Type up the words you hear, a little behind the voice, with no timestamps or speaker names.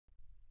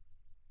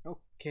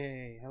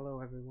Okay,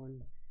 hello everyone.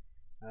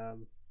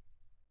 Um,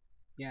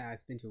 yeah,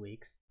 it's been 2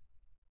 weeks.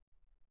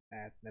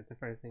 That's the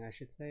first thing I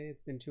should say. It's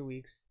been 2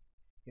 weeks.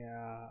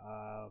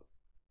 Yeah,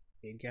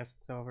 the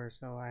guest's over,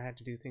 so I had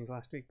to do things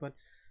last week, but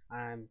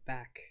I'm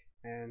back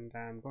and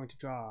I'm going to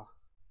draw.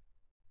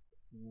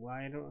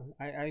 Why don't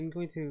I'm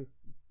going to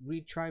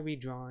try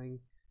redrawing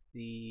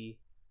the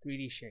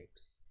 3D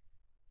shapes,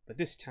 but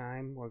this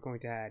time we're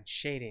going to add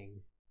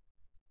shading.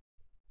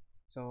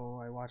 So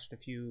I watched a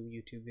few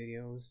YouTube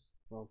videos.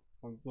 Well,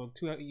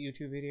 two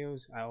YouTube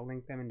videos. I'll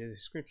link them in the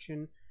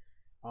description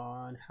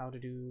on how to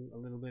do a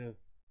little bit of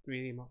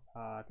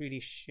 3D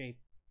shape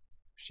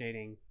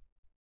shading.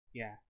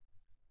 Yeah.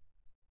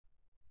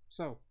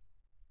 So,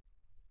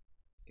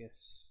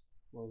 guess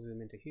we'll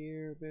zoom into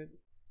here a bit.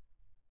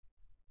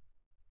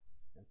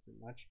 That's a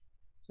bit much.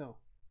 So,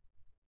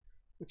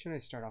 what should I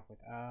start off with?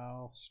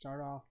 I'll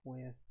start off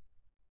with.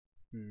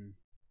 I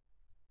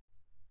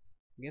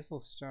guess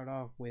I'll start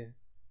off with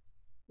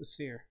the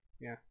sphere.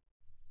 Yeah.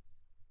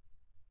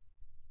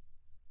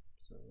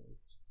 So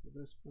for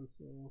this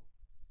pencil.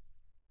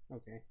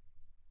 Okay.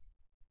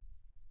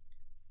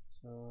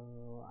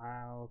 So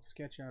I'll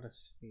sketch out a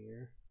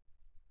sphere.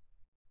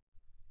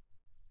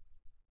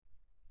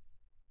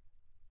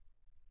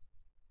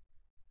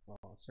 Well,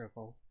 a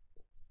circle.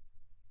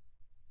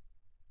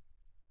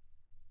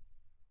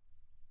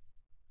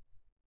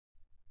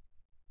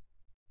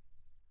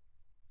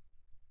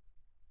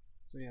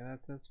 So yeah,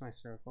 that's my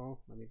circle.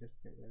 Let me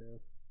just get rid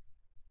of.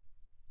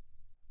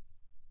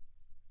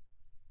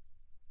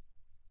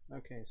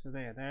 Okay, so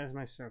there's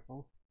my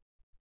circle.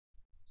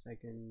 So I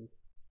can.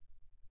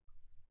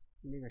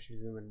 Maybe I should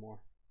zoom in more.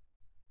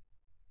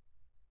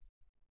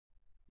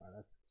 Wow,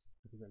 that's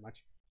a bit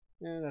much.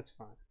 Yeah, that's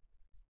fine.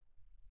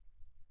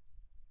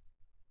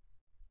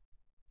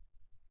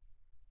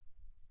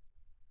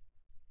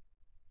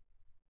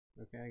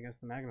 Okay, I guess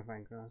the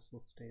magnifying glass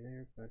will stay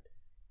there, but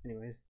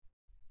anyways.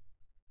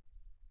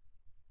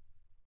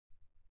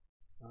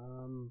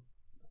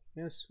 I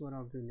guess what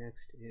I'll do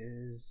next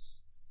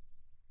is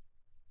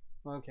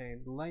okay,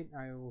 the light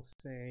I will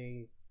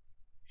say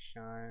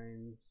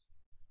shines,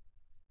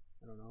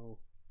 I don't know,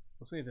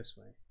 we'll say this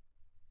way.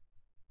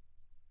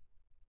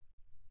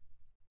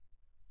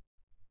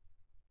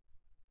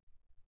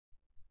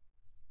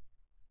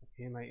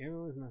 Okay, my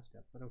arrow is messed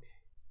up, but okay.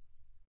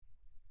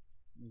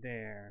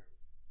 There.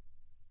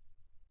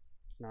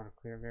 It's not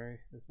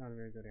it's not a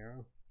very good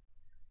arrow.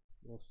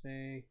 We'll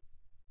say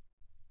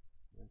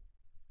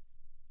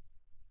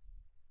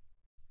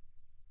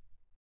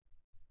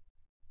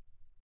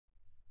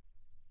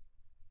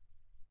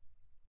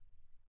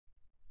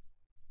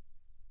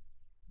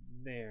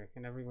there.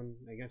 Can everyone,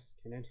 I guess,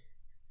 can it?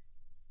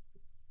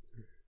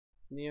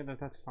 Yeah,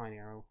 that's fine,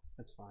 arrow.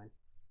 That's fine.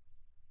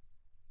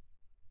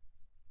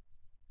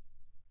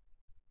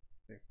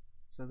 There.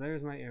 So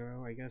there's my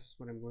arrow. I guess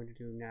what I'm going to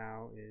do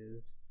now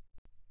is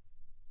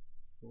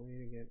the way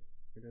to get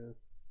rid of.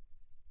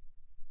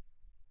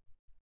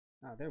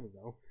 Ah, there we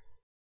go.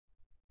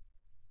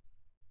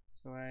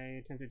 So I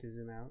attempted to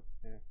zoom out.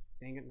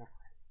 Dang it, no.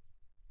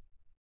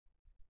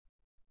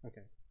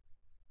 Okay.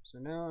 So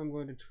now I'm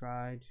going to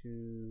try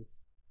to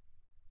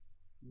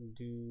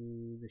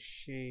do the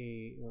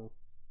shade. Well,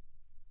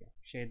 yeah,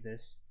 shade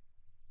this.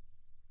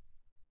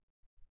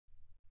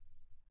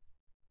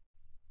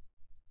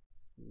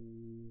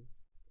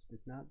 This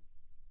does not.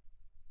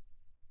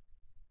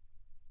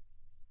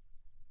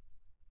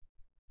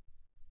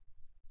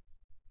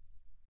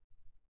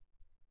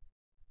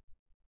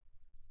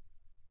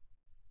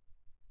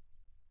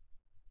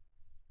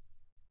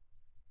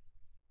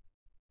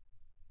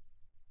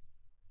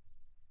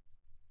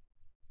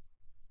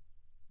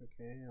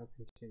 Okay, I'll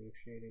continue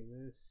shading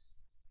this.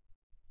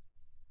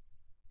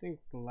 I think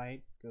the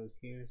light goes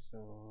here,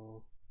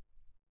 so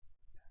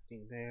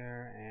acting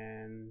there,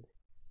 and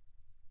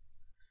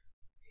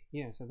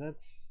yeah, so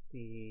that's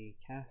the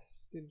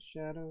casted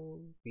shadow.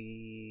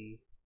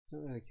 It's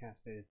not really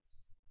casted.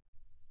 It's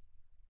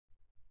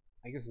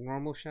I guess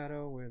normal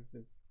shadow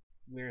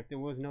where if there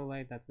was no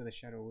light, that's where the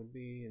shadow would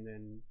be, and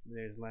then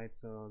there's light,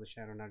 so the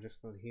shadow now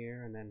just goes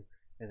here, and then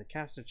there's a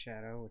casted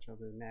shadow, which I'll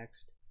do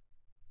next.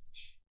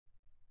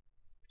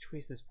 Which way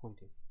is this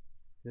pointing?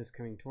 Is this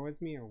coming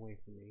towards me or away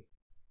from me?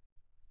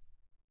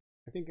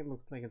 I think it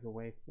looks like it's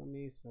away from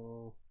me,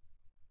 so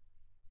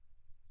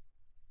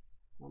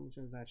how much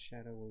of that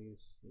shadow will you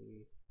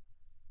see?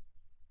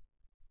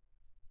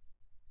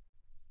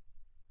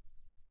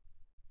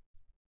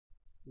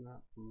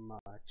 Not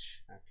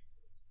much, actually.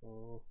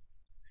 So,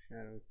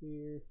 shadow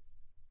here.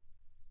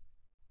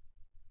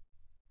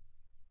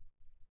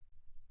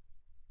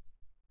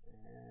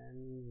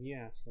 And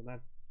yeah, so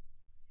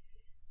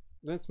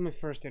that's my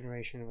first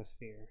iteration of a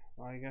sphere.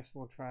 Well, I guess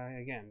we'll try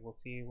again. We'll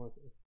see what.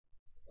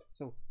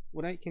 So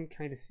what I can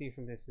kind of see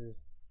from this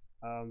is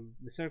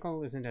the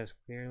circle isn't as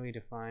clearly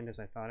defined as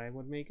I thought I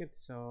would make it,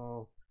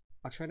 so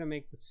I'll try to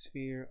make the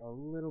sphere a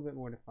little bit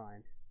more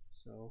defined.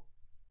 So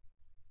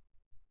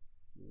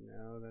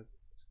no, that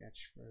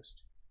sketch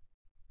first.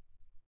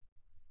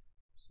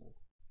 So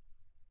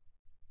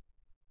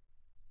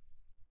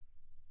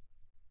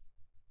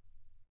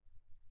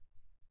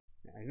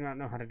I do not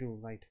know how to do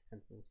light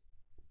pencils.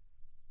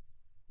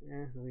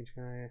 Let me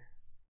try.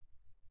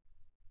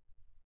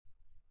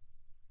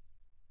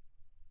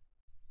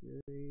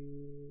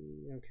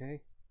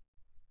 Okay.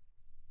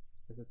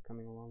 Because it's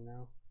coming along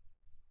now.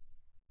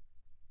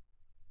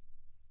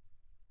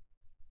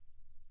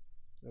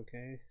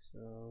 Okay,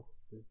 so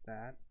there's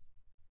that.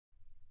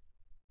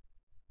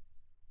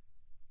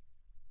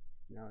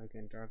 Now I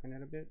can darken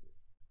it a bit.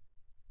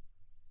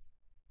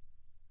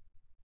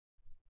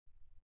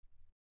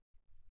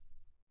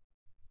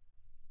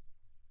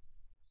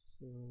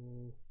 So,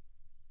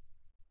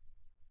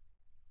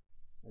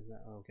 is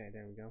that okay?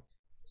 There we go.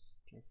 Just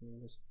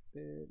darkening this a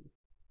bit,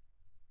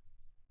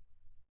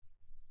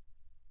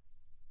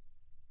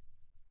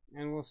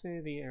 and we'll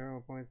say the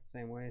arrow points the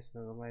same way,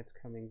 so the light's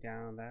coming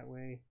down that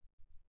way.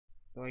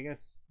 So I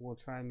guess we'll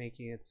try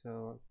making it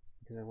so,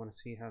 because I want to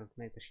see how to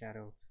make the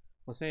shadow.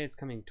 We'll say it's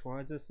coming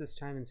towards us this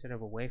time instead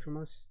of away from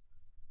us.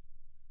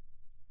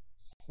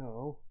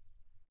 So,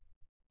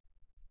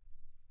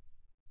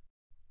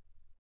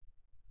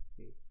 let's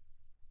see,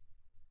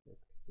 back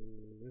to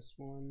this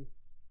one.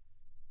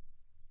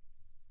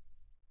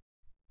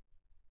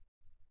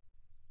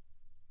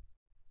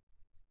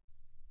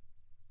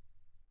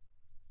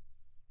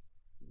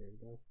 There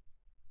we go.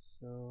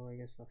 So I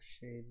guess I'll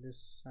shade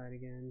this side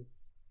again.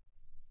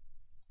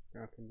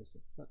 Darken this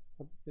up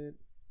a bit.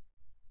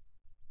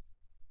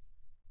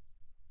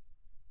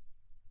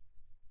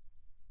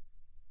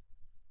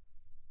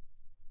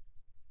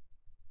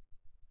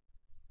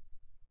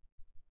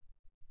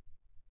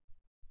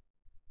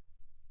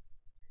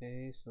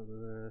 Okay, so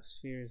the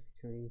sphere is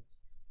becoming...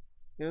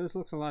 this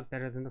looks a lot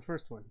better than the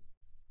first one.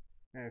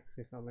 I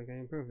actually felt like I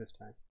improved this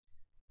time.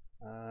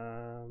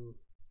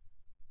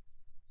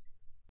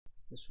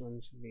 This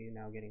one should be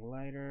now getting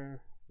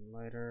lighter,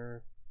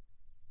 lighter,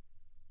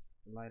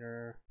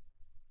 lighter.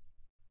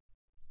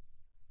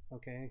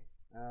 Okay.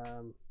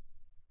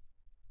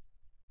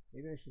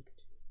 Maybe I should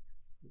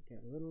get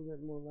a little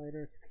bit more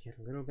lighter. Can I get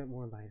a little bit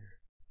more lighter?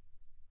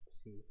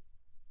 Let's see.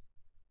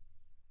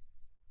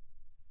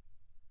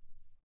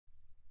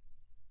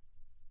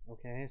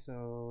 Okay,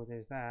 so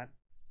there's that.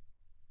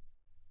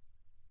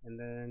 And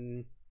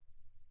then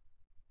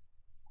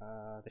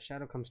the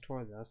shadow comes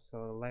towards us,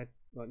 so the light,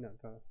 well, no,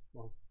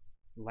 the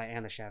light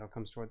and the shadow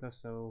comes towards us,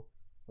 so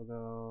we'll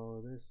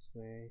go this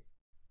way.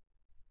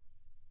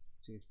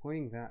 See, it's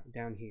pointing that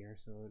down here,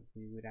 so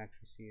we would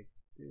actually see it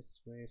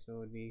this way, so it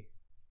would be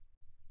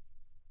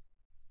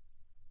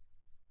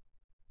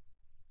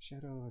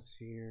shadow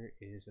sphere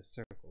is a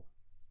circle.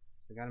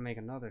 So we gotta make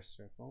another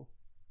circle.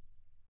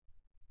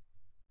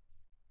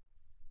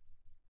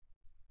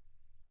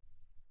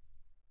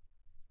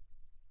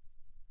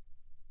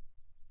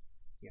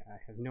 Yeah, I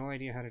have no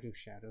idea how to do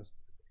shadows.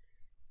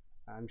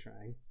 I'm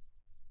trying.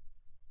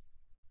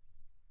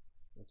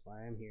 That's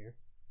why I'm here.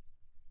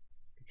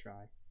 To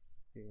try.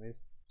 Anyways,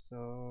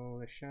 so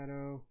the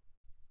shadow.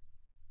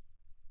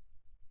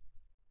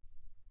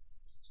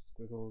 Just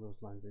squiggle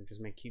those lines and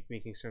just keep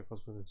making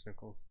circles within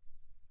circles.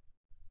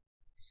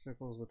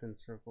 Circles within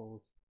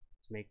circles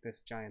to make this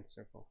giant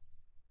circle.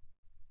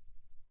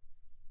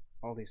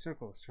 All these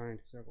circles turn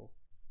into circles.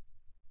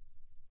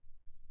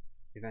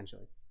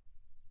 Eventually.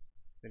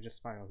 They're just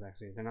spirals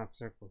actually. They're not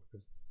circles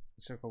because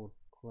the circle would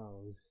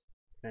close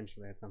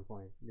eventually at some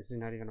point. This is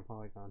not even a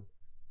polygon.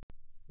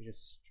 They're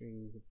just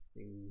strings of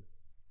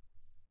things.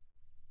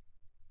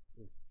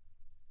 With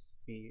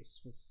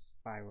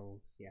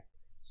spirals, yeah.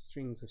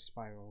 Strings of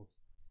spirals.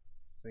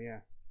 So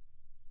yeah.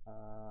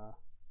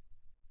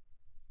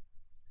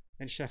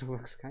 And shadow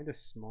looks kind of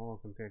small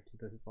compared to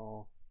the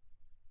ball.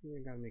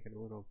 You gotta make it a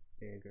little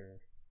bigger.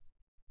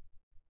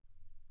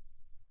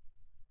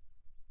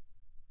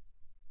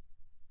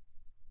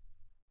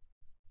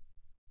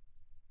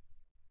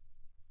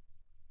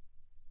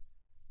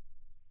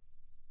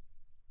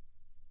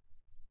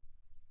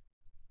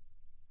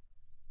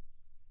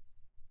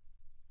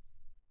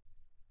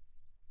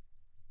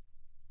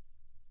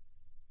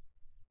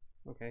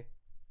 Okay.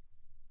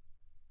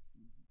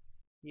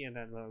 Yeah,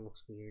 that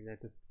looks weird.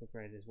 That doesn't look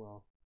right as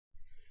well.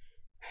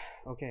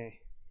 Okay.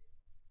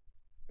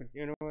 But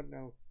you know what?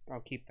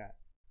 I'll keep that.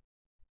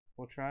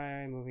 We'll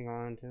try moving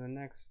on to the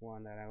next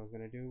one that I was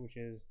gonna do, which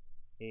is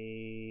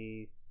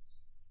a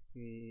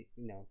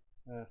no,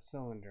 a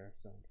cylinder.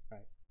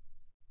 Right.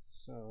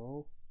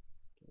 So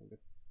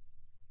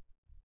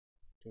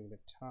doing the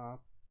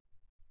top.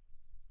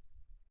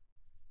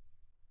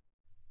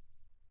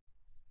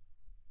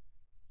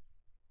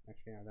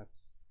 Actually, no,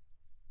 that's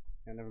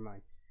yeah, never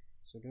mind.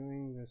 So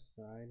doing this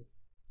side.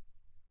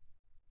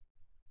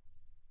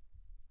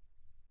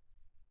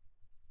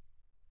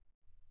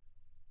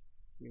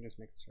 Let me just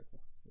make a circle.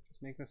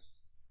 Just make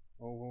this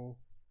oval.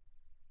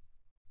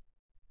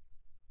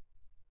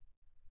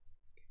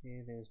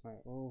 Okay, there's my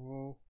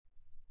oval.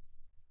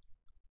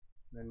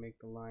 Then make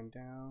the line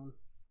down,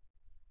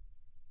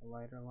 a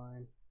lighter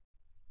line.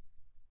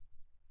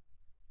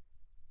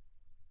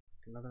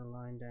 Another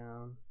line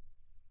down.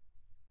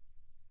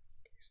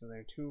 Okay, so there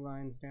are two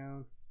lines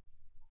down.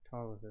 How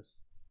tall is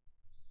this?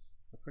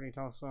 A pretty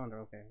tall cylinder,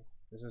 okay.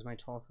 This is my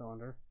tall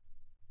cylinder.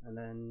 And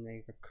then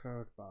make a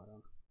curved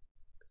bottom.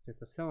 Because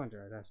it's a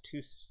cylinder, it has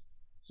two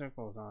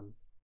circles on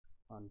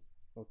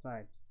both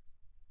sides.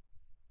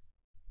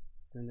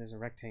 Then there's a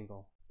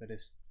rectangle that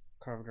is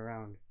curved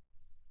around.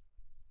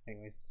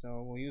 Anyways,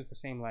 so we'll use the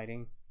same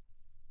lighting.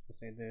 We'll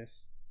say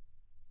this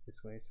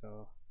way,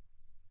 so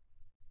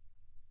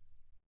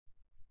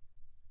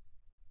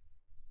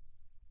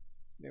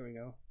there we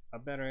go. A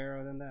better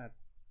arrow than that.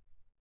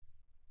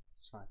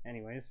 It's fine.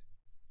 Anyways,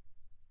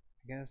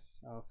 I guess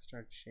I'll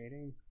start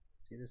shading.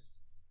 See this?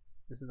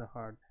 This is a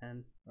hard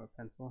pen or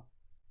pencil.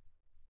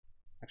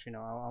 Actually,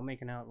 no. I'll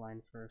make an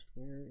outline first.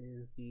 Where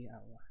is the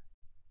outline?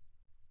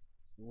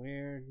 So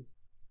where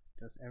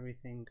does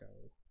everything go?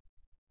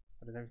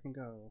 How does everything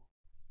go?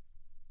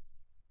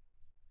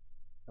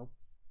 Nope.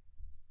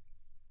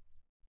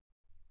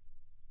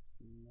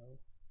 No.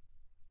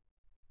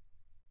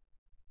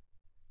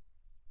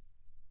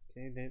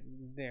 Okay,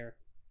 there.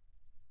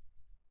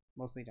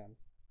 Mostly done.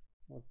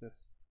 What's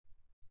this?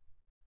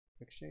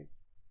 Quick shade.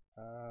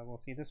 We'll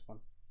see this one.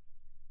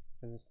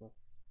 How does this look?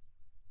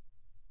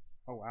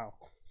 Oh wow,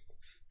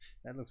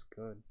 that looks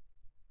good.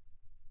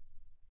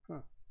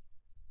 Huh.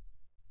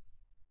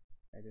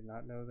 I did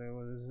not know there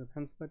was a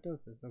pencil that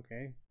does this.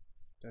 Okay.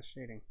 Does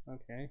shading.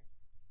 Okay.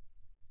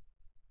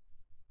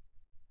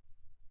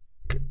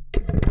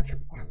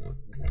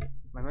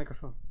 My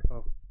microphone.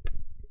 Oh.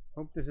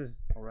 Hope this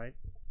is alright.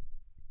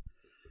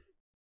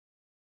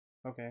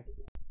 Okay.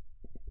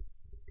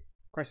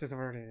 Crisis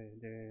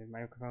averted. The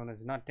microphone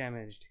is not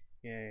damaged.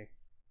 Yay.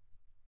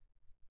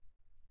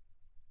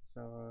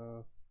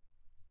 So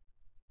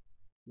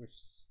we're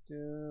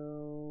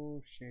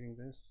still shading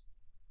this.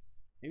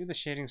 Maybe the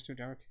shading's too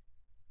dark.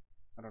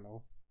 I don't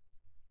know.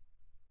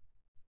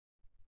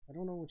 I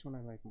don't know which one I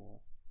like more.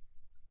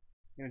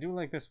 I do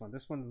like this one.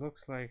 This one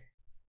looks like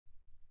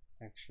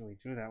I actually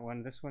drew that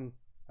one. This one,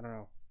 I don't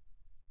know.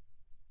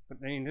 But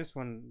I mean, this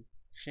one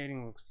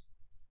shading looks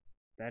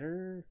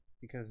better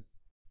because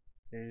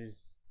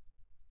there's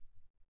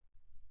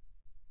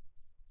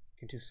it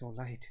can do so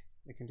light.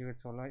 It can do it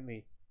so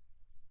lightly.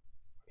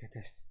 Look at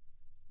this.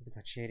 Look at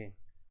that shading.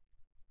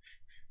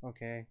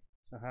 Okay,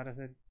 so how does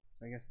it?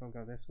 So I guess it'll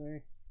go this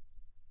way.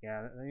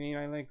 Yeah, I mean,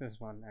 I like this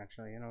one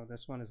actually. You know,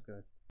 this one is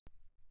good.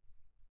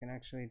 I can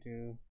actually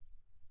do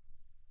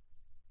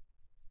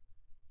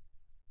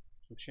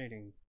some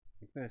shading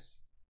like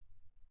this.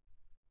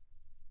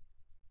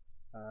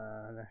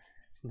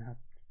 That's not.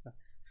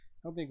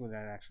 How big would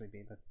that actually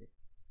be? Let's see.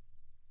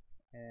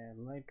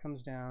 And light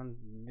comes down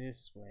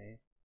this way.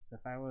 So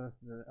if I was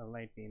a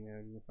light beam,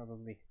 it would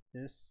probably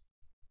hit this.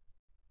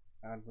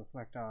 I would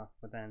reflect off,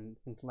 but then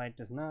since light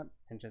does not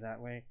enter that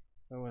way,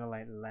 where would the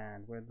light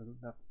land? Where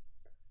the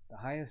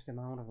highest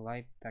amount of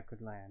light that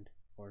could land?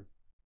 Or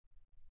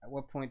at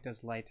what point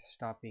does light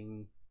stop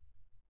being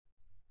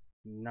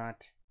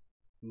not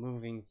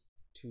moving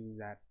to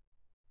that?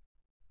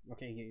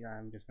 Okay, yeah,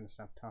 I'm just gonna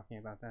stop talking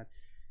about that.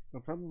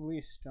 We'll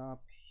probably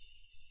stop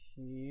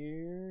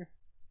here.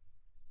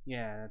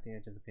 Yeah, at the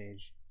edge of the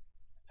page.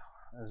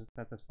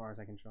 That's as far as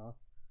I can draw.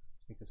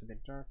 Let's make this a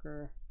bit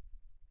darker.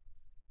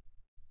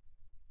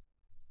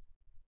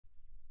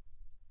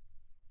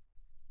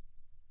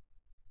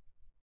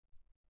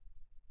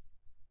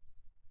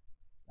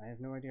 I have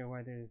no idea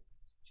why there's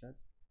jet.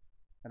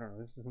 I don't know,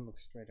 this doesn't look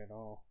straight at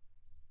all.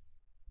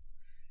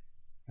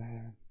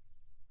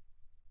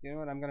 You know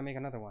what, I'm gonna make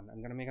another one.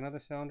 I'm gonna make another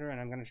cylinder and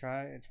I'm gonna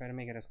try to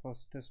make it as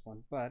close to this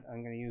one, but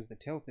I'm gonna use the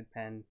tilted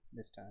pen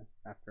this time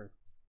after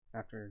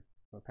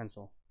the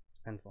pencil.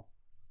 It's pencil.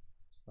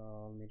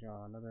 So let me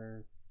draw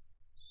another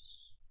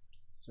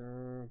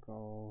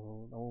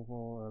circle,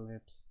 oval,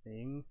 ellipse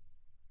thing.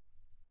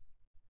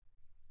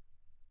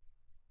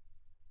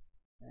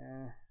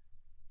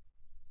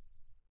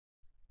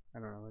 I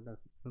don't know, it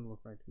doesn't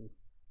look right to me.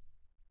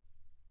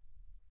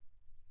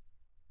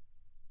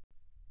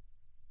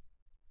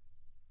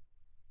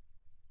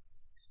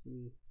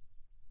 See.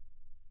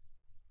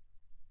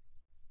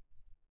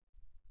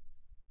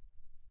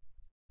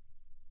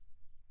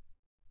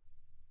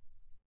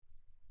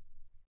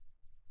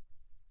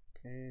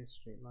 Okay,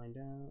 straight line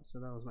down. So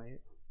that was my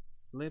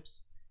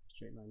ellipse.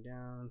 Straight line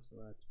down. So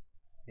that's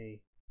a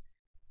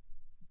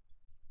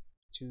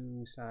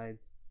two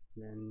sides,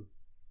 and then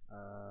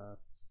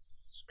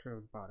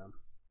curved bottom.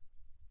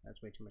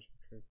 That's way too much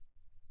for curve.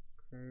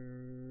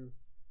 Curve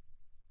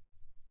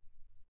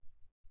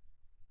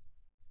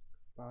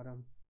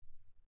bottom.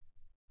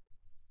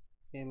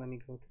 Okay, let me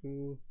go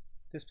through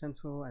this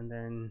pencil and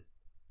then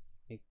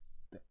make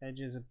the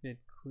edges a bit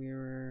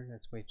clearer.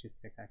 That's way too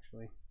thick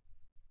actually.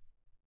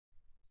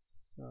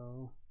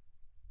 So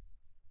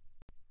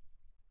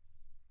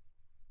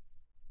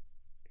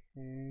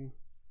okay.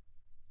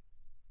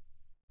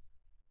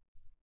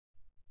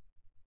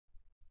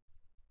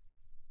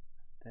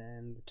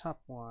 Then the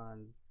top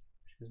one,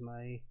 which is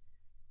my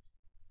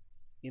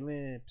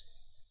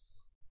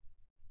ellipse.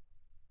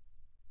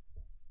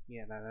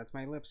 Yeah, that's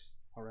my ellipse.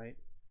 Alright.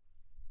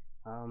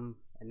 And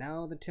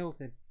now the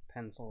tilted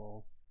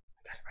pencil.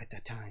 I got it right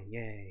that time,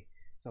 yay.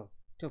 So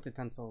tilted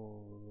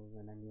pencil,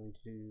 and I'm going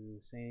to do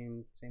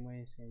same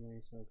way, so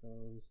it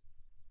goes.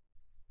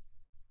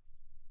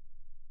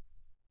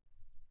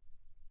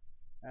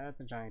 That's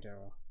a giant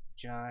arrow,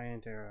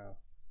 giant arrow,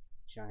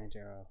 giant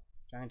arrow,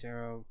 giant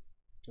arrow,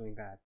 doing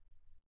bad,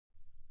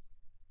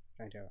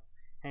 giant arrow.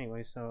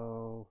 Anyway,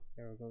 so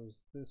arrow goes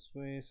this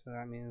way, so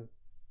that means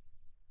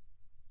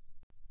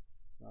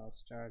I'll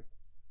start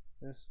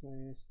this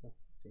way. So let's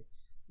see,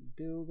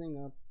 building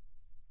up.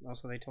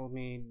 Also, they told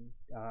me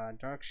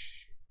darker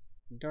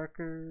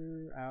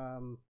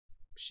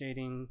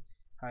shading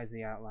hides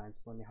the outline.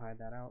 So let me hide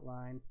that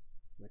outline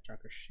with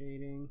darker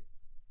shading.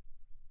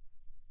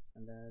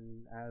 And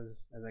then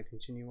as I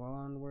continue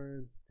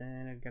onwards,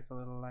 then it gets a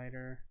little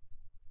lighter.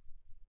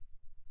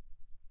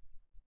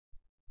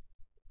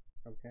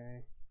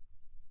 Okay.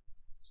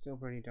 Still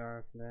pretty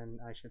dark, then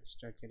I should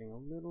start getting a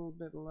little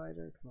bit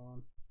lighter. Come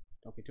on.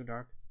 Don't be too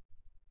dark.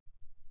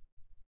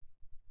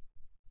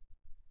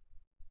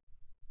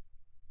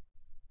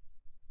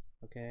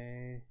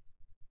 Okay.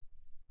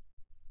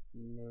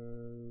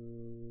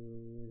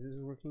 No. Is this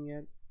working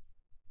yet?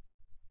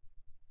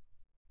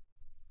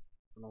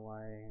 I don't know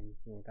why I'm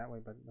doing it that way,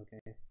 but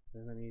okay.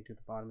 Then let me do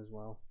the bottom as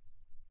well.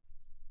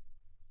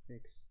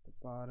 Fix the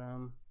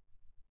bottom.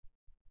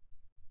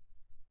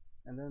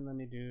 And then let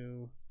me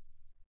do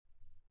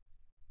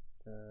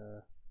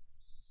the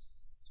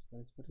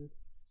what is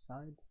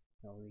sides?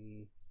 No,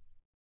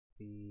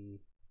 the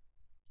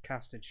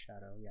casted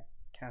shadow. Yeah,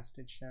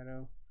 casted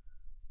shadow.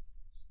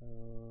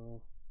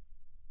 So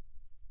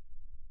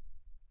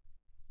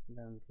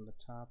then from the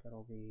top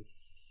it'll be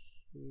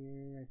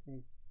here, I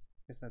think.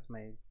 I guess that's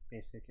my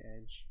basic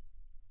edge.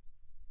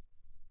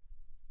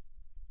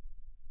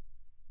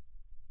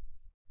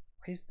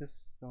 Why does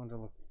this cylinder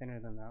look thinner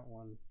than that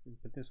one?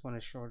 But this one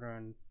is shorter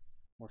and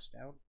more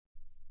stout.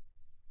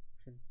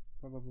 Should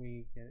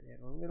probably get it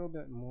a little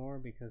bit more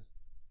because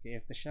okay,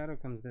 if the shadow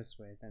comes this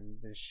way, then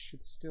there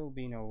should still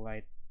be no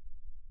light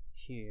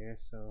here.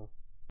 So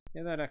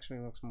yeah, that actually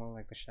looks more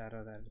like the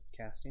shadow that it's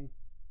casting.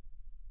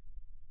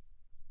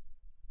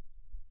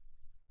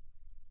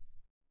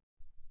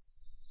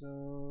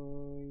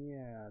 So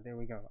yeah, there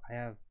we go. I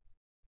have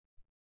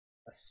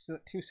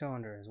two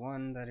cylinders,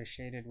 one that is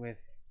shaded with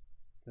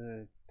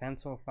the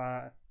pencil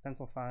 5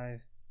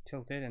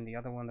 tilted, and the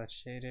other one that's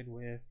shaded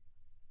with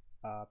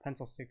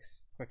pencil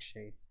 6 quick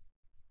shade.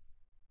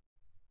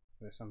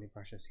 There's so many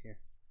brushes here.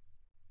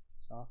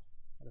 Soft.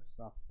 That is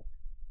soft.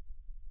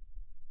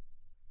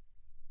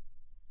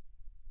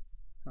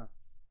 Huh.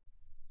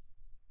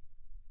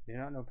 I did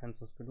not know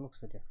pencils could look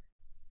so different.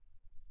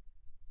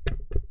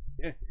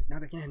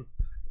 Not again.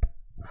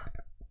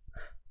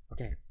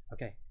 Okay,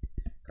 okay.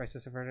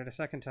 Crisis averted a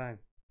second time.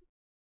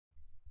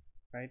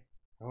 Right?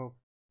 I hope.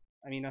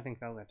 I mean, nothing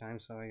fell that time,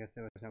 so I guess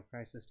there was no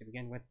crisis to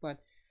begin with,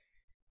 but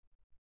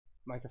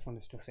microphone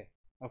is still safe.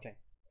 Okay.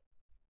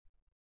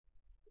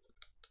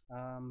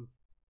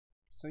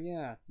 So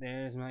yeah,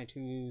 there's my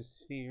two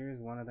spheres.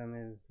 One of them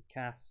is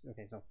cast.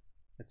 Okay, so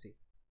let's see.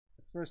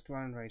 The first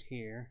one right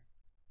here.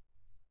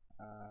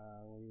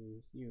 We'll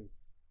use you,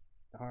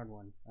 the hard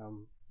one.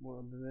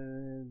 Well,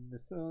 the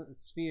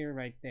sphere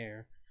right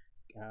there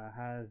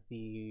has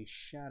the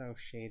shadow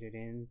shaded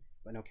in,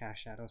 but no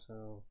cast shadow.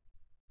 So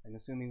I'm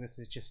assuming this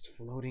is just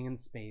floating in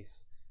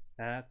space.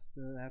 That's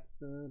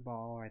the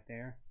ball right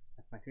there.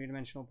 That's my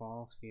three-dimensional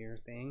ball sphere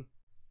thing.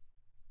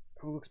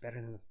 Oh, it looks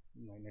better than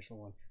my initial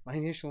one. My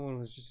initial one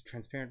was just a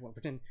transparent one.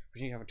 Pretend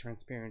you have a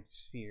transparent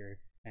sphere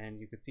and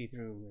you could see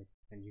through it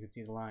and you could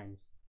see the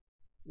lines.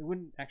 It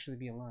wouldn't actually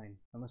be a line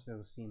unless there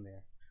was a seam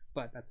there.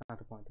 But that's not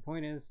the point. The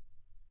point is,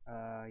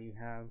 you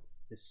have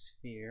this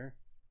sphere,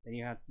 then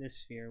you have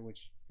this sphere,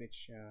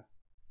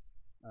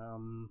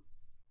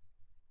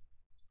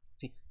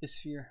 see, this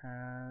sphere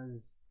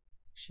has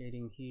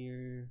shading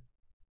here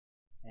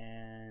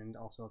and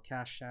also a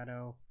cast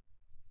shadow.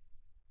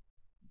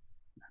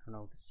 I don't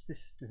know,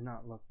 this does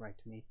not look right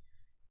to me.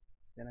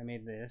 Then I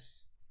made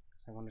this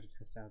because I wanted to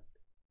test out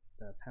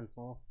the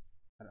pencil,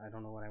 but I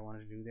don't know what I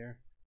wanted to do there.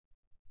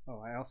 Oh,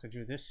 I also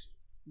drew this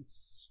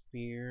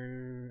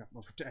sphere,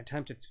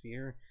 attempted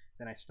sphere,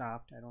 then I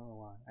stopped. I don't know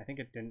why. I think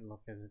it didn't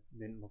look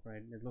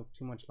right. It looked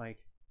too much like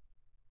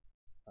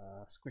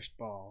a squished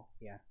ball.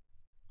 Yeah.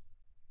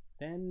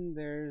 Then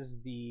there's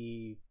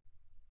the,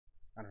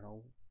 I don't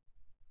know,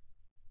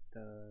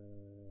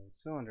 the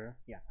cylinder.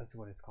 Yeah, that's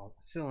what it's called.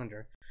 A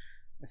cylinder.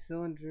 A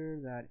cylinder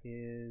that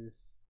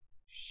is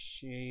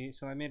shade.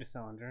 So I made a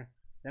cylinder.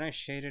 Then I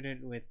shaded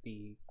it with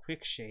the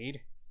quick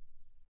shade,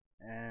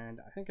 and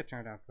I think it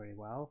turned out pretty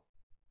well.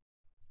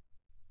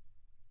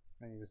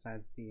 I mean,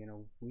 besides the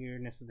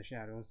weirdness of the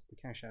shadows, the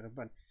cast shadow,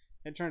 but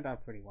it turned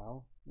out pretty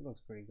well. It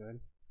looks pretty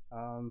good.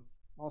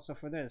 Also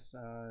for this,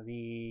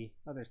 the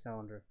other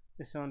cylinder.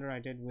 This cylinder I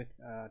did with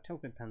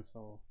tilted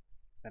pencil.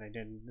 That I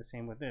did the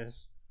same with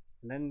this,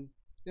 and then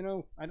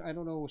I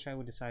don't know which I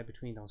would decide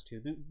between those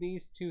two.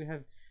 These two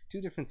have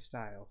two different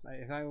styles.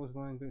 If I was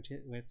going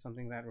with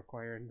something that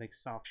required like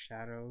soft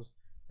shadows,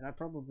 then I'd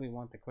probably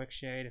want the quick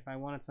shade. If I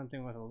wanted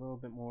something with a little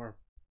bit more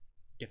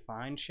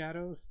defined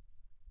shadows,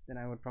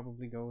 then I would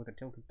probably go with a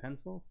tilted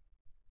pencil.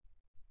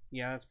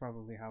 Yeah, that's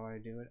probably how I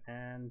do it,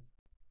 and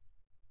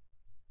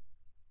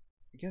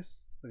I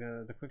guess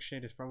the quick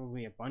shade is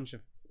probably a bunch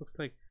of, looks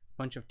like a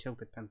bunch of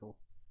tilted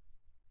pencils.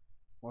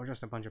 Or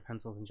just a bunch of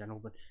pencils in general,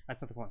 but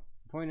that's not the point.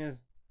 The point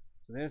is,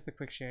 so there's the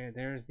quick shade,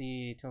 there's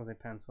the tilted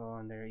pencil,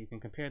 and there you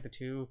can compare the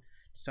two,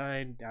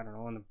 decide, I don't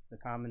know, in the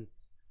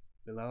comments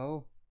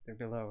below, they're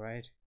below,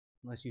 right?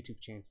 Unless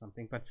YouTube changed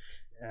something, but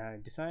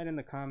decide in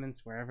the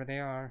comments, wherever they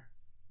are,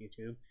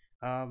 YouTube,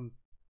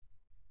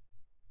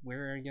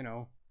 where, you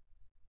know,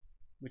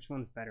 which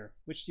one's better?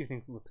 Which do you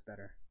think looks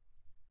better?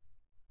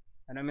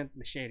 And I meant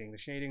the shading. The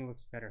shading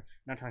looks better.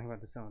 I'm not talking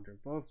about the cylinder.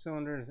 Both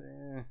cylinders,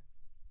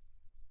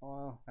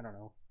 well, I don't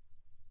know.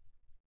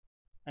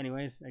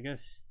 Anyways, I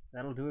guess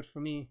that'll do it for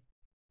me.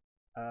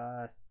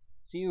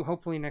 See you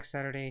hopefully next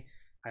Saturday.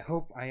 I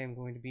hope I am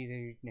going to be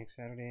there next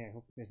Saturday. I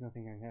hope there's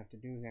nothing I have to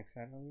do next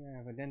Saturday. I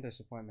have a dentist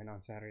appointment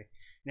on Saturday.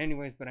 And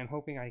anyways, but I'm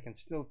hoping I can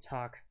still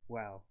talk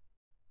well.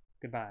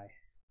 Goodbye.